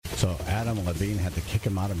So Adam Levine had to kick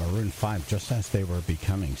him out of Maroon 5 just as they were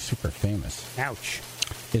becoming super famous. Ouch.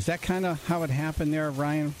 Is that kind of how it happened there,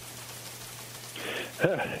 Ryan?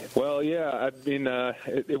 Well, yeah. I mean,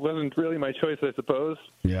 it wasn't really my choice, I suppose.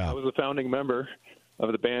 Yeah. I was a founding member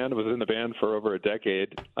of the band. Was in the band for over a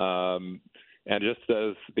decade. And just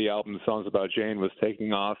as the album Songs About Jane was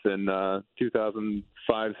taking off in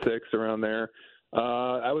 2005, 6, around there,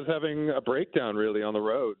 I was having a breakdown really on the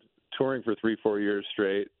road, touring for 3-4 years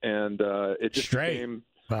straight, and it just became,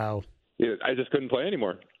 wow. I just couldn't play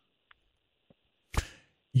anymore.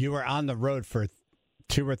 You were on the road for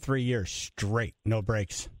 2 or 3 years straight, no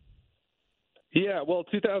breaks. Yeah, well,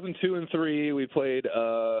 2002 and 3, we played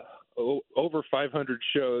over 500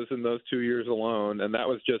 shows in those 2 years alone, and that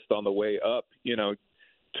was just on the way up,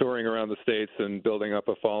 touring around the States and building up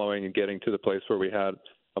a following and getting to the place where we had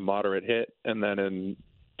a moderate hit. And then in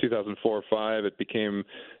 2004-5, it became,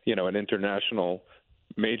 an international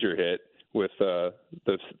major hit with the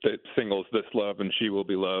singles This Love and She Will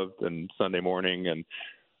Be Loved and Sunday Morning. And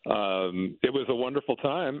it was a wonderful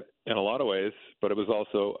time in a lot of ways, but it was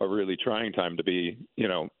also a really trying time to be,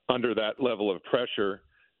 under that level of pressure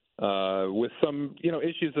with some,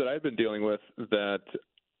 issues that I've been dealing with that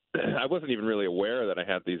I wasn't even really aware that I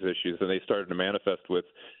had these issues, and they started to manifest with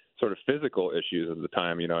sort of physical issues at the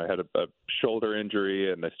time. I had a shoulder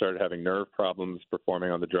injury, and I started having nerve problems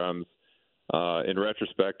performing on the drums. In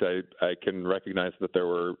retrospect, I can recognize that there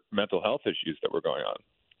were mental health issues that were going on.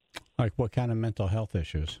 Like what kind of mental health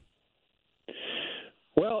issues?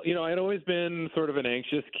 Well, I'd always been sort of an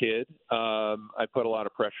anxious kid. I put a lot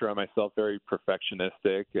of pressure on myself, very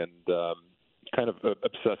perfectionistic and kind of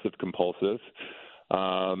obsessive compulsive.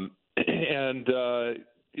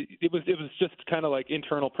 It was just kind of like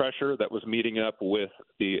internal pressure that was meeting up with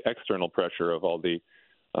the external pressure of all the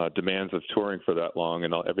demands of touring for that long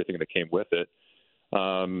and everything that came with it.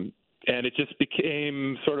 And it just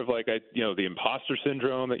became sort of like, the imposter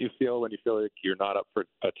syndrome that you feel when you feel like you're not up for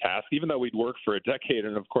a task, even though we'd worked for a decade.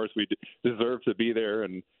 And of course we deserved to be there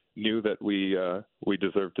and knew that we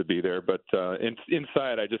deserved to be there. But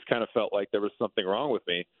inside, I just kind of felt like there was something wrong with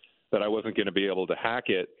me, that I wasn't going to be able to hack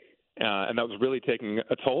it. And that was really taking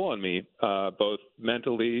a toll on me, both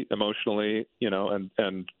mentally, emotionally, and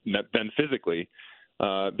then physically,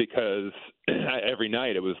 because every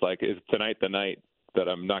night it was like, is tonight the night that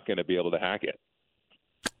I'm not going to be able to hack it?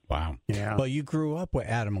 Wow. Yeah. Well, you grew up with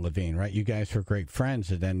Adam Levine, right? You guys were great friends,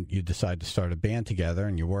 and then you decide to start a band together,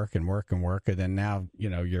 and you work and work and work, and then now,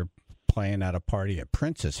 you're playing at a party at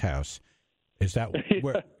Prince's house. Is that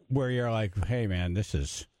where you're like, hey, man, this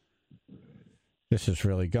is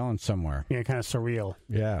really going somewhere? Yeah, kind of surreal.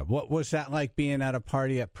 Yeah. What was that like, being at a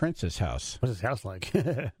party at Prince's house? What's his house like?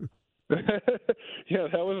 Yeah,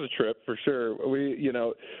 that was a trip for sure. We,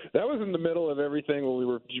 that was in the middle of everything when we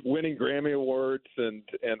were winning Grammy Awards and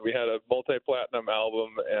we had a multi-platinum album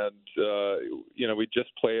and, we just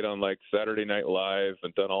played on like Saturday Night Live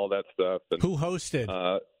and done all that stuff. And, who hosted?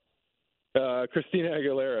 Christina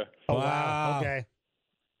Aguilera. Oh, wow. Okay.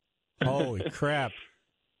 Holy crap.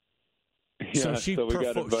 Yeah,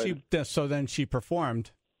 so then she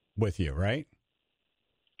performed with you, right?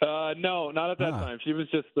 No, not at that time. She was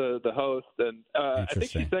just the host, and I think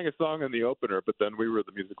she sang a song in the opener, but then we were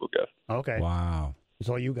the musical guest. Okay. Wow. It's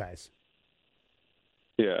all you guys.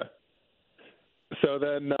 Yeah. So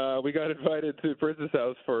then we got invited to Prince's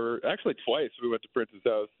house actually twice. We went to Prince's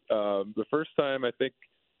house. The first time, I think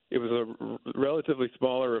it was a relatively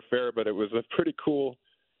smaller affair, but it was a pretty cool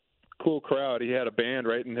crowd. He had a band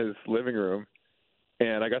right in his living room.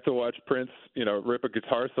 And I got to watch Prince, rip a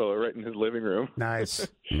guitar solo right in his living room. Nice.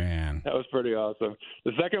 Man. That was pretty awesome.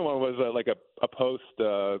 The second one was like a post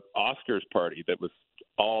Oscars party that was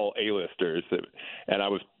all A-listers. And I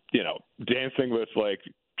was, dancing with like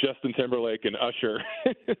Justin Timberlake and Usher.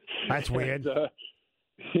 That's weird. And,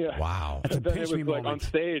 yeah. Wow. That's a and then it pinch was me like moment. on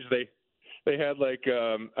stage they had like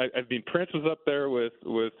Prince was up there with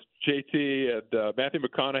JT and Matthew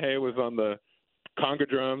McConaughey was on the conga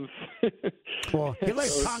drums. Well, he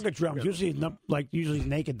likes conga drums. Usually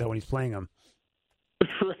naked though when he's playing them.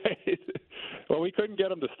 Right. Well, we couldn't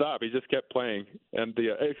get him to stop. He just kept playing, and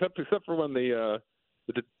except for when the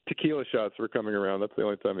tequila shots were coming around. That's the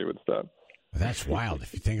only time he would stop. That's wild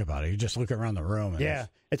if you think about it. You just look around the room. And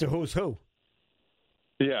it's a who's who.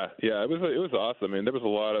 Yeah. It was awesome. I mean, there was a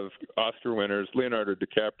lot of Oscar winners. Leonardo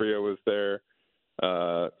DiCaprio was there.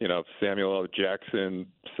 Samuel L. Jackson,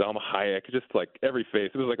 Salma Hayek, just like every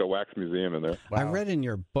face. It was like a wax museum in there. Wow. I read in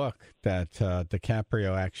your book that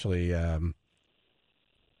DiCaprio actually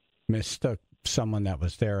mistook someone that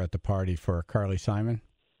was there at the party for Carly Simon.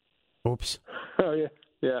 Oops. Oh, yeah.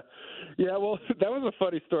 Yeah. Well, that was a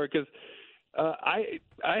funny story because I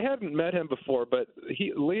hadn't met him before, but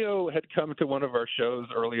Leo had come to one of our shows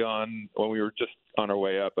early on when we were just on our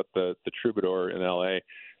way up at the Troubadour in L.A.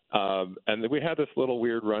 And we had this little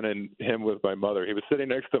weird run-in him with my mother. He was sitting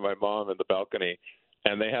next to my mom in the balcony,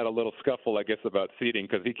 and they had a little scuffle, I guess, about seating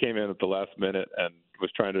because he came in at the last minute and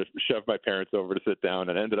was trying to shove my parents over to sit down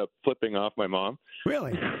and ended up flipping off my mom.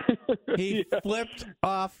 Really? He flipped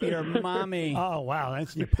off your mommy. Oh, wow.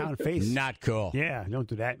 That's your pound face. Not cool. Yeah, don't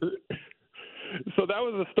do that. So that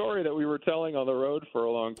was a story that we were telling on the road for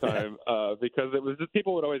a long time because it was just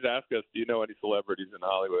people would always ask us, do you know any celebrities in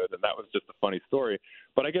Hollywood? And that was just a funny story.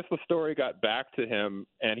 But I guess the story got back to him,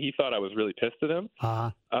 and he thought I was really pissed at him.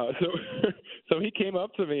 So he came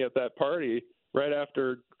up to me at that party right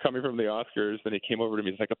after coming from the Oscars, and he came over to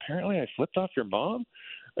me. He's like, apparently I flipped off your mom?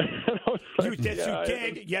 And I was like, you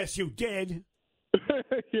did. Yes, you did.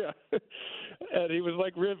 Yeah. And he was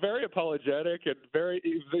like very apologetic and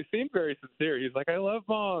they seemed very sincere. He's like, I love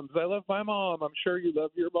moms. I love my mom. I'm sure you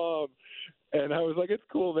love your mom. And I was like, it's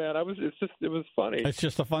cool, man. It was funny. It's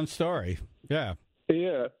just a fun story. Yeah.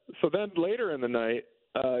 Yeah. So then later in the night,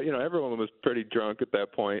 everyone was pretty drunk at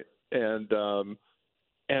that point. And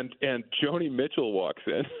Joni Mitchell walks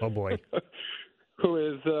in. Oh boy. Who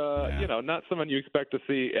is, not someone you expect to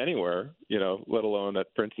see anywhere, let alone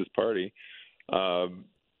at Prince's party.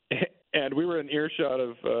 And we were in earshot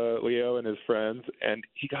of Leo and his friends, and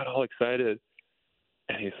he got all excited.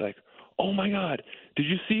 And he's like, oh, my God, did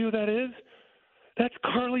you see who that is? That's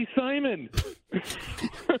Carly Simon.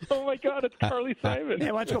 Oh, my God, it's Carly Simon.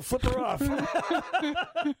 Yeah, why don't you go flip her off?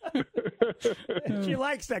 She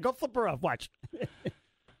likes that. Go flip her off. Watch.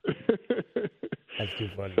 That's too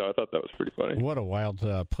funny. So I thought that was pretty funny. What a wild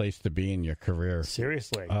place to be in your career.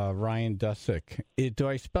 Seriously. Ryan Dusick.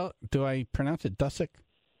 Do I pronounce it Dusick?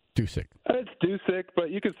 Dusick. It's Dusick,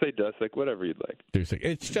 but you could say Dusick, whatever you'd like. Dusick.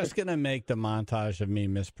 It's just going to make the montage of me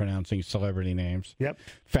mispronouncing celebrity names. Yep.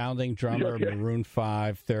 Founding drummer, Okay. Maroon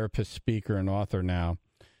 5, therapist, speaker, and author now.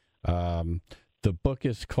 The book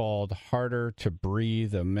is called Harder to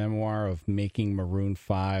Breathe, a memoir of making Maroon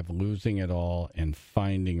 5, losing it all, and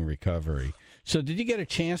finding recovery. So did you get a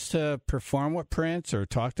chance to perform with Prince or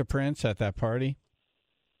talk to Prince at that party?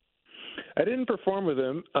 I didn't perform with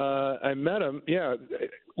him. I met him. Yeah,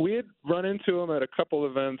 we had run into him at a couple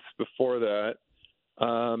events before that.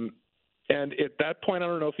 And at that point, I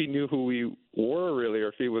don't know if he knew who we were really or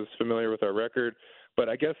if he was familiar with our record. But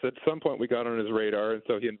I guess at some point we got on his radar, and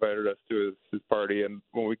so he invited us to his party. And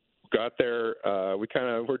when we got there, we kind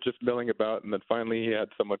of were just milling about, and then finally he had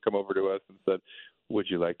someone come over to us and said, would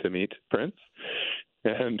you like to meet Prince?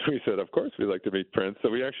 And we said, of course we'd like to meet Prince. So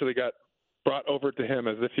we actually got brought over to him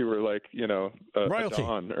as if he were like, a royalty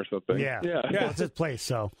Don or something. Yeah. Yeah. It's his place,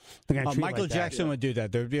 so Michael Jackson would do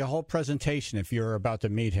that. There would be a whole presentation if you were about to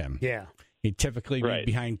meet him. Yeah. He'd typically be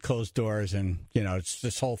behind closed doors, and, it's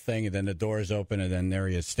this whole thing, and then the doors open, and then there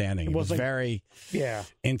he is standing. He was very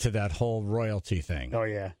into that whole royalty thing. Oh,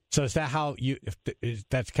 yeah. So is that how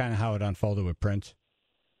that's kind of how it unfolded with Prince?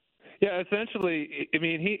 Yeah, essentially, I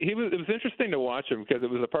mean, it was interesting to watch him because it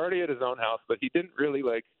was a party at his own house, but he didn't really,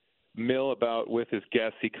 mill about with his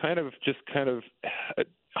guests. He kind of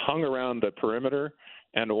hung around the perimeter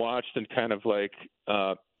and watched and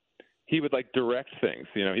he would direct things.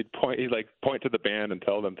 He'd point to the band and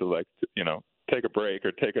tell them to take a break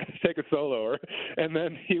or take a solo, and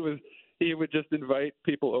then he would just invite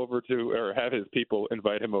people over or have his people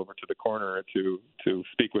invite him over to the corner to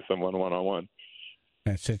speak with someone one-on-one.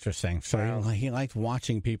 That's interesting. So he liked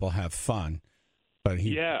watching people have fun, but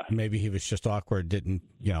maybe he was just awkward, didn't,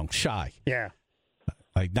 shy. Yeah.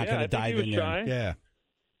 Not going to dive in there. Shy. Yeah.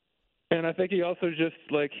 And I think he also just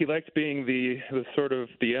he liked being the sort of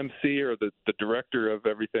the MC or the director of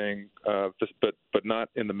everything, but not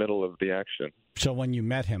in the middle of the action. So when you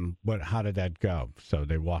met him, how did that go? So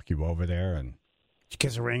they walk you over there and did you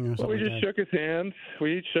kiss a ring or something? Well, we just shook his hand.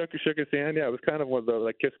 We each shook his hand. Yeah, it was kind of one of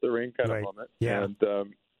the kiss the ring kind of moment. Yeah.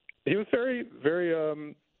 And he was very,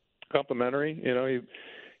 very complimentary.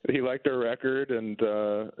 He liked our record, and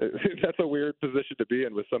that's a weird position to be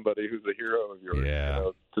in with somebody who's a hero of yours. Yeah.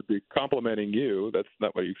 To be complimenting you, that's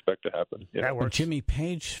not what you expect to happen. That works. Jimmy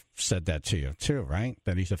Page said that to you too, right?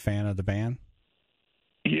 That he's a fan of the band.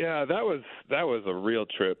 Yeah, that was a real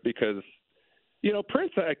trip because,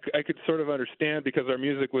 Prince I could sort of understand because our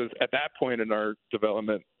music was at that point in our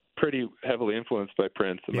development pretty heavily influenced by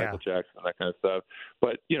Prince and Michael Jackson and that kind of stuff.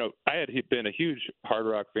 But, I had been a huge hard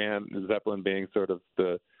rock fan, Zeppelin being sort of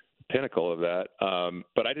the pinnacle of that.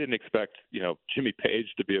 But I didn't expect, Jimmy Page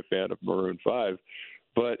to be a fan of Maroon 5.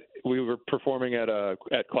 but we were performing at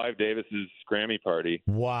Clive Davis's Grammy party.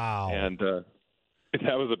 Wow. And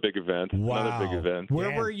that was a big event. Wow. Another big event.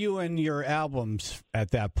 Where were you in your albums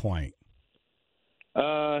at that point?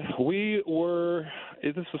 We were.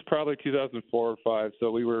 This was probably 2004 or 5, so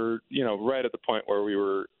we were, right at the point where we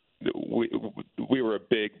were a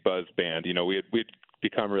big buzz band. We'd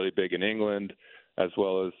become really big in England as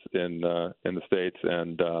well as in the States,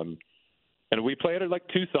 and we played like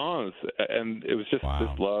 2 songs, and it was just Wow.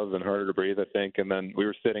 This Love and Harder to Breathe, I think. And then we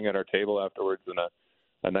were sitting at our table afterwards, and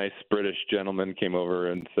a nice British gentleman came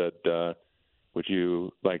over and said, "Would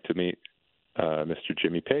you like to meet Mr.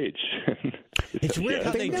 Jimmy Page?" It's weird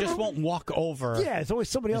how They they just never- won't walk over. Yeah, it's always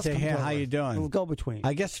somebody else. Say, comes "Hey, over. how you doing?" We'll go between.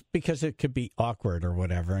 I guess because it could be awkward or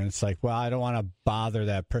whatever, and it's like, well, I don't want to bother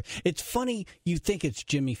that person. It's funny, you think it's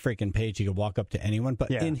Jimmy freaking Page, he could walk up to anyone,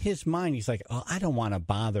 but Yeah. in his mind, he's like, oh, I don't want to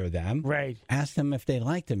bother them. Right. Ask them if they'd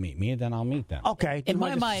like to meet me, and then I'll meet them. Okay. In you might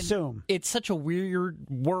my just mind, assume. it's such a weird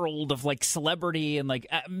world of like celebrity and like,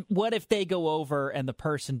 what if they go over and the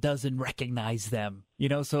person doesn't recognize them?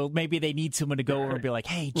 So maybe they need someone to go over and be like,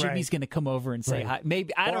 "Hey, Jimmy's going to come over and say Right. hi."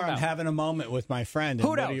 Maybe I don't know. I'm having a moment with my friend. And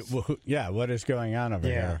Who knows? What is going on over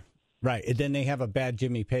here? Right. And then they have a bad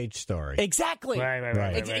Jimmy Page story. Exactly.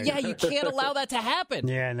 Right. Yeah, you can't allow that to happen.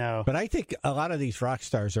 Yeah, no. But I think a lot of these rock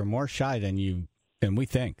stars are more shy than we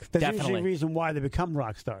think. There's Definitely. usually a reason why they become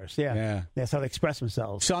rock stars. Yeah. That's how they express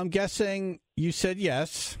themselves. So I'm guessing you said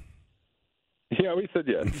yes. Yeah, we said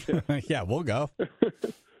yes. Yeah, we'll go.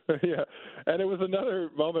 Yeah, and it was another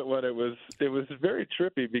moment when it was very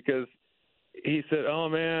trippy because he said, "Oh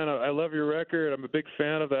man, I love your record. I'm a big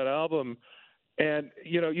fan of that album." And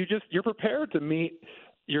you're prepared to meet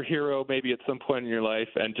your hero maybe at some point in your life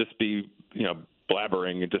and just be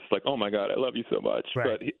blabbering and just like, "Oh my God, I love you so much."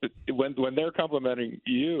 Right. But when they're complimenting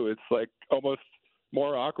you, it's like almost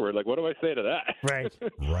more awkward. Like, what do I say to that? Right.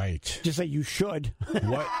 Right. Just say you should.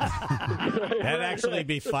 What? That'd actually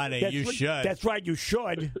be funny. You should. That's right. You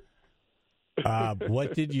should.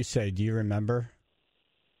 What did you say? Do you remember?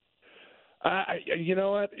 You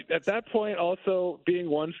know what? At that point, also being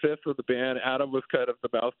 1/5 of the band, Adam was kind of the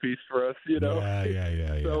mouthpiece for us. Yeah.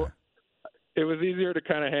 So it was easier to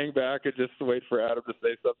kind of hang back and just wait for Adam to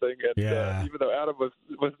say something. And even though Adam was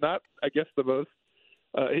not, I guess, the most.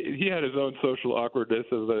 He had his own social awkwardness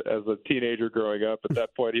as a teenager growing up. At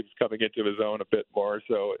that point, he was coming into his own a bit more,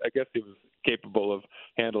 so I guess he was capable of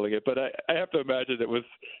handling it. But I have to imagine it was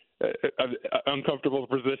an uncomfortable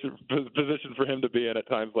position for him to be in at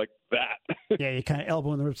times like that. Yeah, you kind of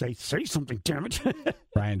elbow in the ribs, say something, damn it.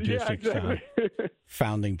 Ryan Dusick, Yeah, exactly.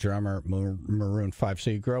 founding drummer, Maroon 5.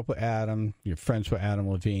 So you grew up with Adam, you're friends with Adam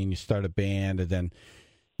Levine, you start a band, and then,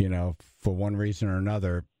 for one reason or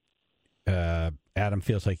another, Adam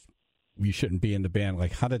feels like you shouldn't be in the band.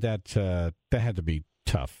 Like, how did that had to be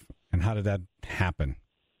tough, and how did that happen?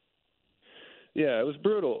 Yeah, it was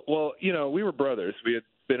brutal. Well, we were brothers. We had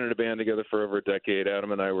been in a band together for over a decade.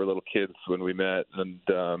 Adam and I were little kids when we met, and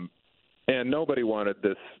nobody wanted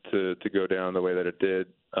this to go down the way that it did.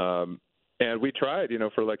 And we tried,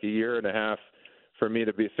 for like a year and a half for me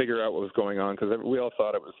to figure out what was going on, because we all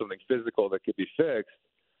thought it was something physical that could be fixed.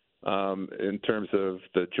 In terms of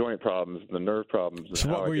the joint problems and the nerve problems. So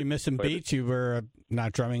what, were you missing beats? You were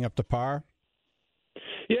not drumming up to par?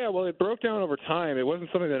 Yeah, well, it broke down over time. It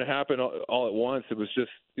wasn't something that happened all at once. It was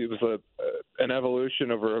an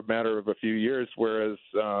evolution over a matter of a few years, whereas,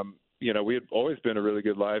 we had always been a really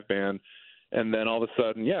good live band. And then all of a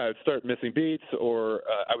sudden, I'd start missing beats, or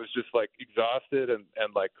I was just like exhausted and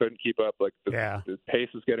like couldn't keep up. Like the pace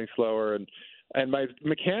was getting slower, and my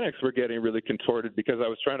mechanics were getting really contorted because I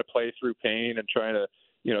was trying to play through pain and trying to,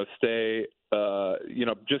 stay,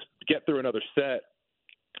 just get through another set,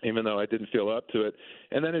 even though I didn't feel up to it.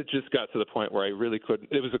 And then it just got to the point where I really couldn't.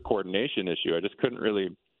 It was a coordination issue. I just couldn't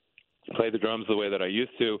really play the drums the way that I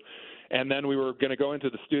used to. And then we were going to go into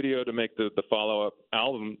the studio to make the follow-up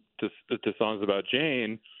album to Songs About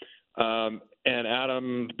Jane. And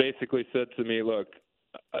Adam basically said to me, "Look,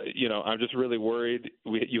 I'm just really worried.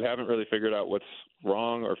 You haven't really figured out what's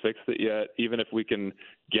wrong or fixed it yet. Even if we can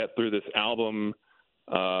get through this album,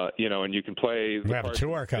 and you can play the we have a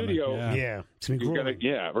tour coming. Studio, it's gonna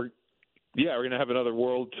be we're gonna have another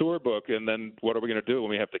world tour book, and then what are we gonna do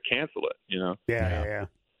when we have to cancel it? Yeah.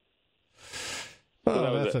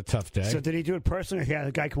 Oh, that's a tough day. So did he do it personally? He had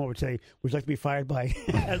a guy come over and say, "Would you like to be fired by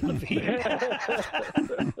Adam Levine?"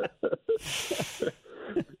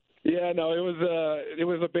 Yeah, no, it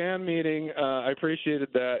was a band meeting. I appreciated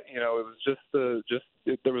that. You know, it was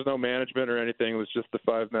there was no management or anything. It was just the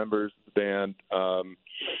 5 members of the band. And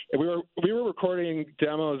we were recording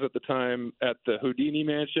demos at the time at the Houdini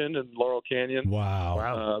Mansion in Laurel Canyon.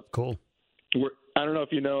 Wow, cool. I don't know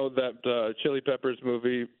if you know that Chili Peppers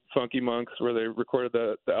movie Funky Monks, where they recorded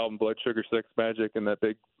the album Blood Sugar Sex Magic in that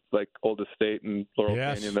big old estate in Laurel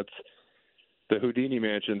Canyon. That's the Houdini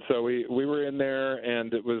Mansion. So we were in there,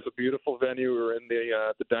 and it was a beautiful venue. We were in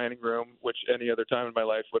the dining room, which any other time in my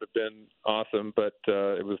life would have been awesome, but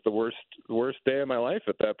it was the worst day of my life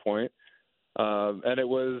at that point. And it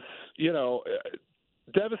was,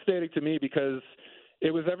 devastating to me because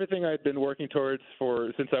it was everything I'd been working towards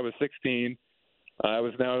since I was 16. I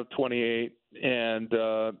was now 28, and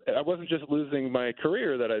I wasn't just losing my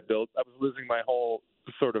career that I built. I was losing my whole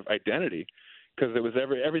sort of identity, because it was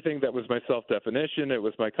everything that was my self-definition. It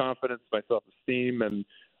was my confidence, my self-esteem, and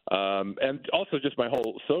also just my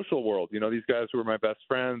whole social world. You know, these guys were my best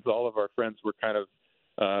friends. All of our friends were kind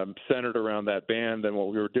of centered around that band and what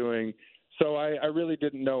we were doing. So I really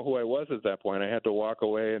didn't know who I was at that point. I had to walk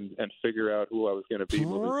away and figure out who I was going to be.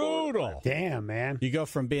 Brutal. Damn, man. You go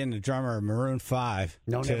from being the drummer of Maroon 5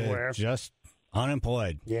 to just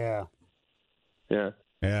unemployed. Yeah. Yeah.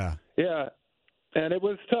 Yeah. Yeah. And it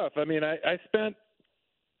was tough. I mean, I spent,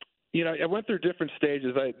 I went through different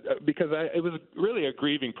stages. It was really a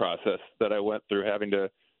grieving process that I went through, having to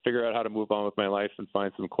figure out how to move on with my life and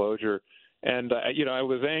find some closure. And, I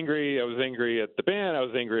was angry. I was angry at the band. I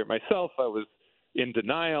was angry at myself. I was in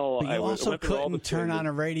denial. But you also couldn't turn on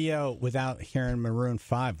a radio without hearing Maroon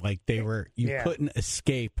 5. Like you couldn't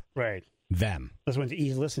escape them. That's when it's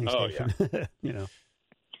easy listening station. Yeah.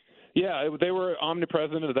 Yeah, they were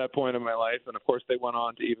omnipresent at that point in my life, and of course they went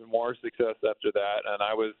on to even more success after that. And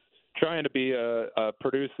I was trying to be a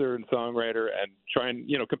producer and songwriter, and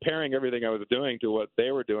comparing everything I was doing to what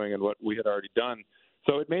they were doing and what we had already done.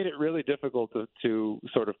 So it made it really difficult to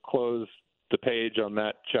sort of close the page on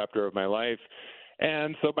that chapter of my life.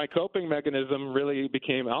 And so my coping mechanism really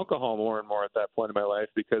became alcohol more and more at that point in my life,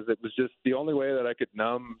 because it was just the only way that I could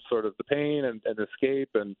numb sort of the pain and escape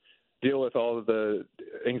and deal with all of the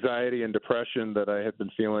anxiety and depression that I had been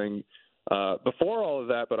feeling before all of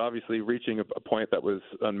that, but obviously reaching a point that was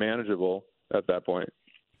unmanageable at that point.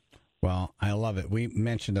 Well, I love it. We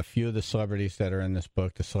mentioned a few of the celebrities that are in this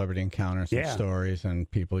book, the celebrity encounters and stories and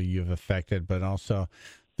people you've affected, but also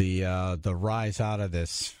the rise out of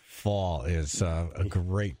this fall is a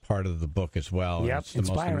great part of the book as well. Yep, it's the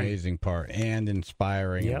most amazing part and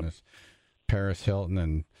inspiring. Yep. And this Paris Hilton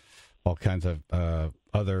and all kinds of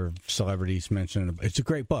other celebrities mentioned. It's a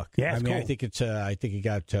great book. Yeah, it's cool. I think I think you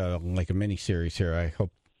got like a mini series here. I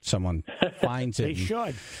hope someone finds it. They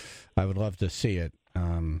should. I would love to see it.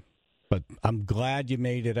 But I'm glad you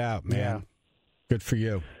made it out, man. Yeah. Good for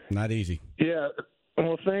you. Not easy. Yeah.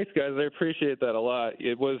 Well, thanks, guys. I appreciate that a lot.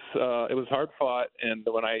 It was hard fought, and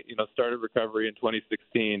when I started recovery in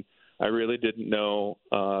 2016, I really didn't know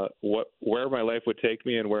where my life would take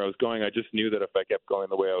me and where I was going. I just knew that if I kept going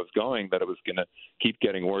the way I was going, that it was going to keep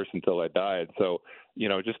getting worse until I died. So,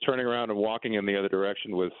 just turning around and walking in the other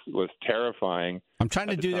direction was terrifying. I'm trying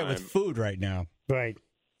to do that with food right now. Right.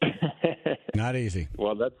 Not easy.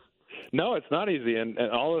 Well, no, it's not easy, and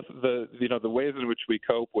all of the the ways in which we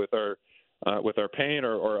cope with our pain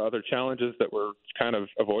or other challenges that we're kind of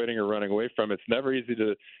avoiding or running away from. It's never easy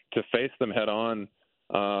to face them head on.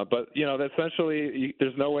 But essentially,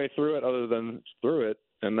 there's no way through it other than through it,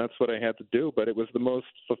 and that's what I had to do. But it was the most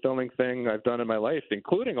fulfilling thing I've done in my life,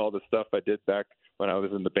 including all the stuff I did back when I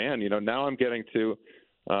was in the band. Now I'm getting to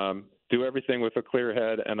do everything with a clear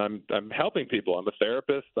head, and I'm helping people. I'm a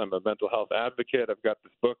therapist. I'm a mental health advocate. I've got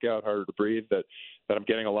this book out, Harder to Breathe, that I'm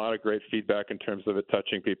getting a lot of great feedback in terms of it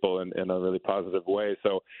touching people in a really positive way.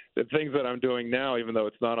 So the things that I'm doing now, even though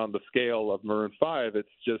it's not on the scale of Maroon 5, it's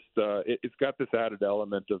just it's got this added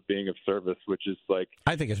element of being of service, which is like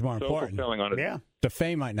I think it's more important. Fulfilling on it. Yeah, the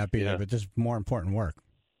fame might not be there, but this is more important work.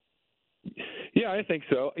 Yeah, I think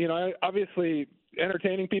so. Obviously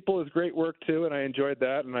entertaining people is great work too, and I enjoyed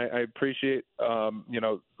that, and I appreciate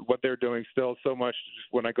what they're doing still so much. Just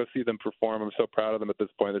when I go see them perform, I'm so proud of them at this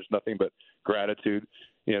point. There's nothing but gratitude,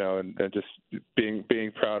 and just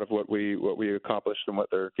being proud of what we accomplished and what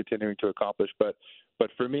they're continuing to accomplish. But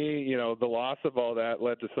for me, the loss of all that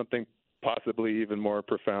led to something possibly even more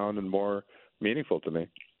profound and more meaningful to me.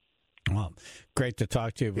 Well, great to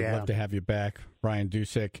talk to you. We'd love to have you back, Ryan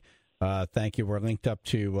Dusick. Thank you. We're linked up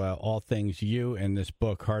to all things you in this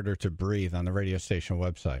book, Harder to Breathe, on the radio station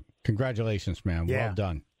website. Congratulations, man. Well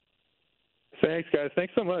done. Thanks, guys.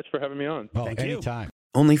 Thanks so much for having me on. Oh, anytime.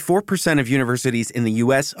 Only 4% of universities in the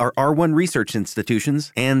U.S. are R1 research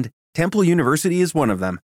institutions, and Temple University is one of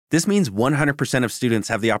them. This means 100% of students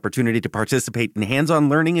have the opportunity to participate in hands-on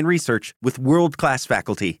learning and research with world-class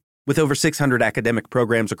faculty. With over 600 academic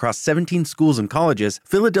programs across 17 schools and colleges,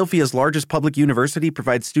 Philadelphia's largest public university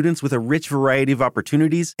provides students with a rich variety of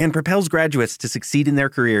opportunities and propels graduates to succeed in their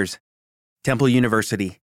careers. Temple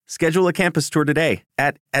University. Schedule a campus tour today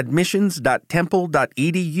at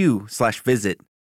admissions.temple.edu/visit.